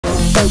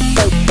Never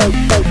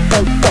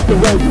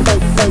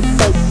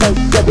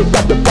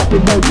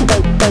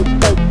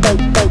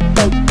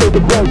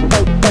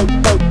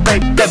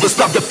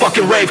stop the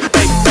fucking rave.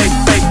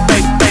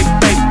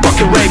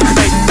 Fucking rave.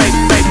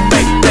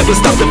 Never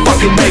stop the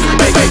fucking rave.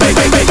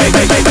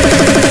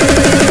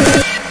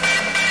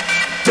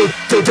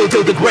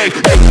 Till the grave.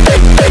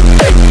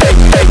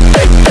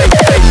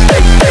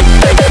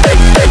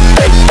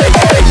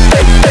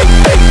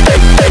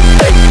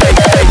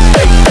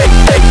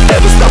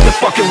 Never stop the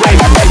fucking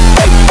rave.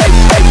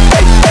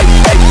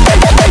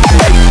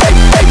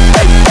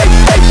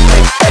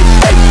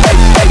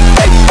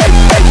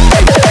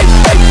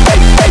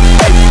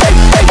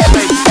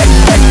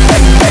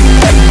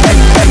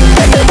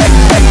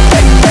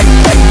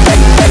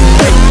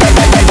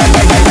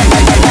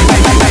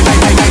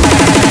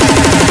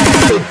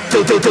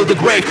 Till the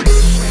grave.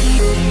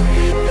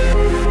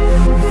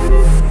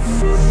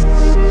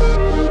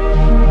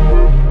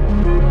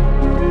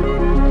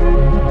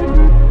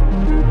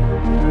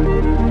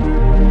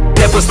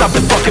 Never stop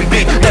the fucking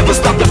beat, never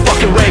stop the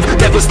fucking rave,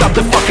 never stop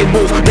the fucking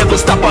move, never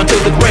stop until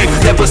the grave,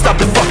 never stop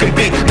the fucking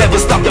beat, never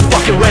stop the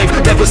fucking rave,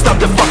 never stop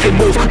the fucking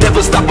move,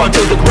 never stop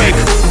until the grave,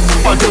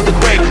 until the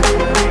grave,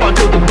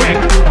 until the grave,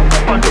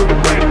 until the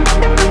grave.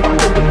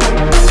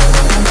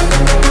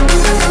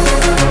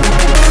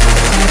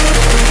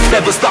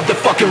 Never stop the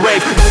fucking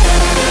rave.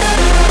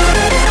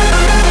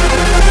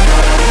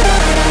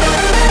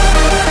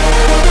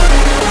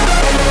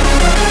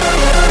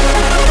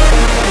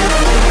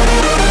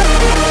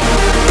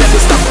 Never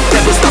stop,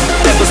 never stop,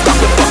 never stop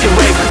the fucking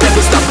rave.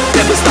 Never stop,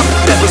 never stop,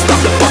 never stop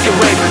the fucking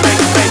rave.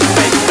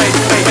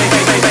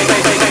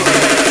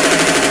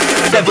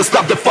 Never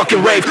stop the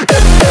fucking rave.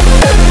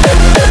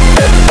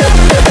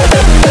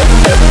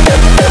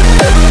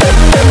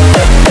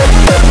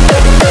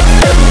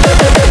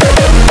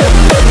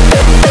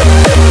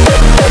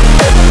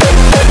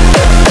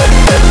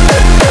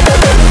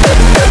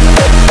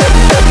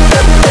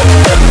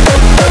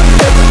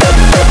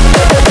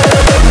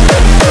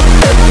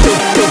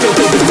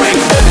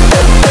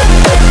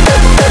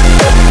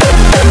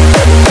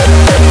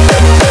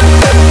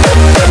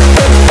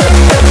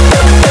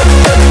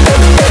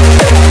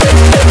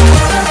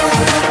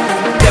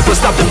 Never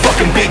stop the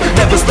fucking beat,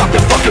 never stop the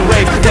fucking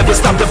rave, never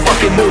stop the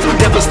fucking move,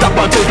 never stop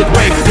until the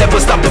grave, never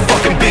stop the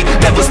fucking beat,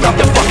 never stop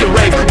the fucking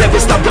rave, never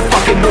stop the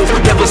fucking move,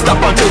 never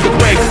stop until the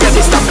grave,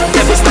 never stop,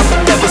 never stop,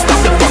 never stop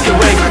the fucking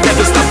rave,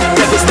 never stop,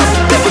 never stop,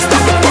 never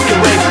stop the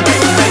fucking rave.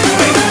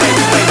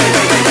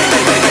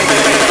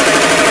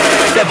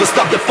 Never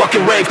stop the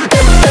fucking rave.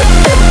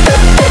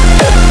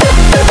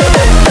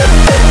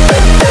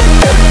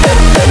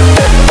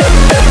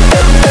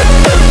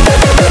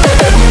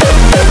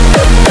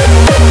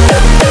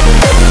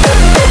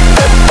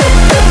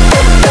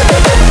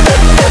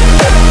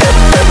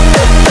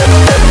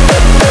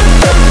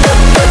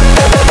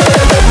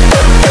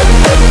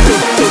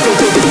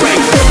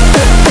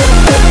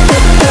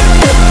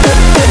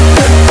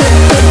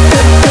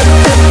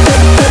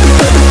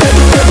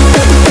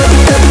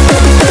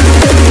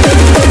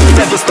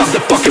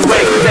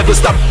 Never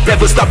stop,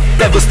 never stop,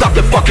 never stop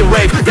the fucking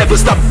rave. Never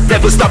stop,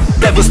 never stop,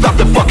 never stop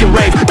the fucking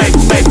rave.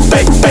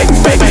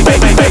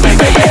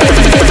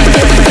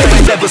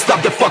 Never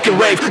stop the fucking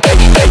rave.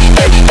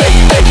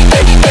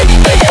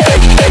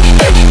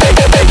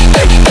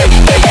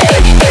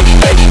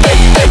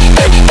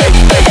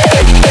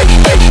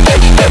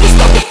 Never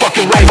stop the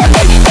fucking rave.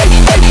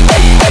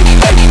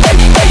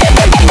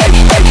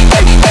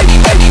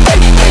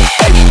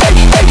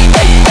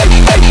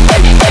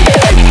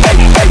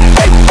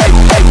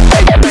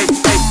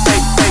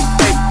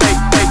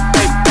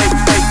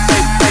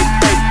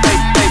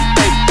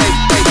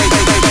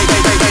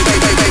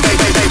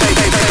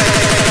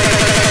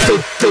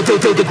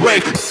 Till the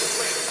grave.